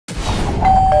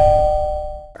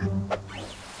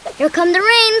Here come the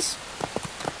rains.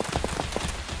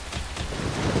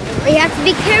 We have to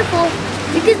be careful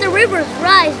because the rivers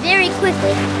rise very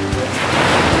quickly.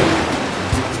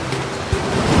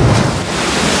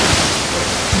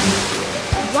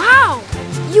 Wow!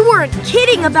 You weren't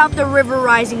kidding about the river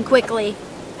rising quickly.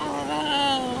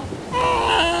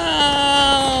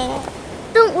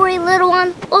 Don't worry, little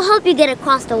one. We'll help you get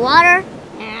across the water.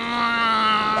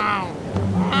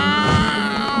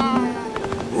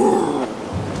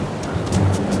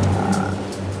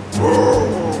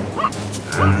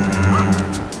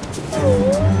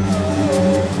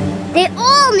 They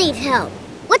all need help.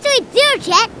 What do we do,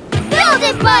 Chet? Build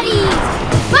it, buddies!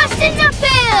 Bustin' to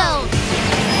build!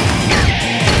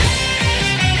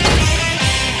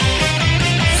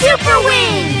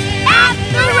 Superwings at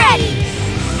the ready!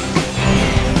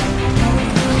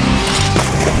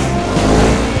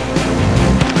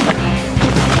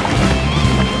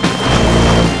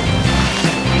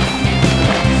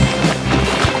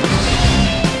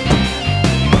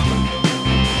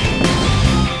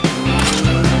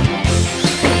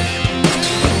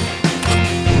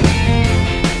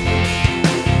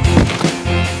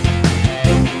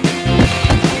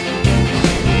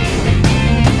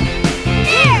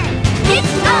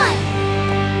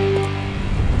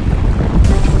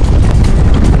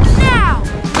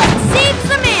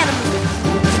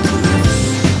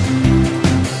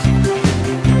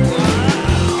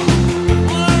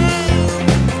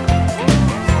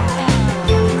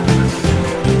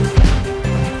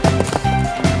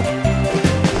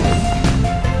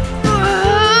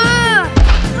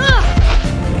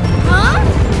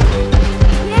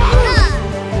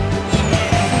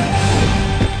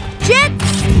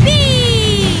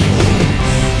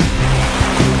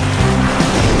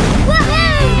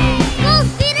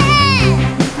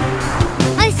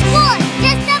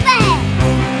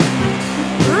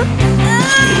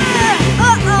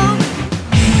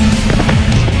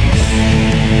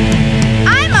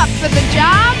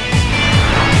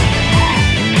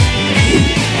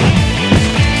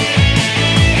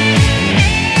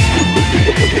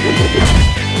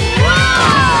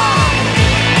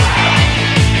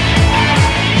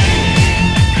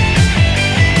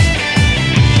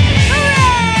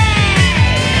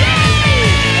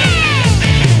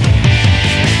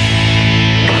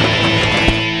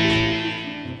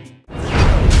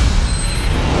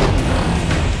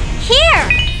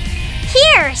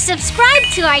 Subscribe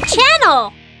to our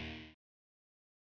channel!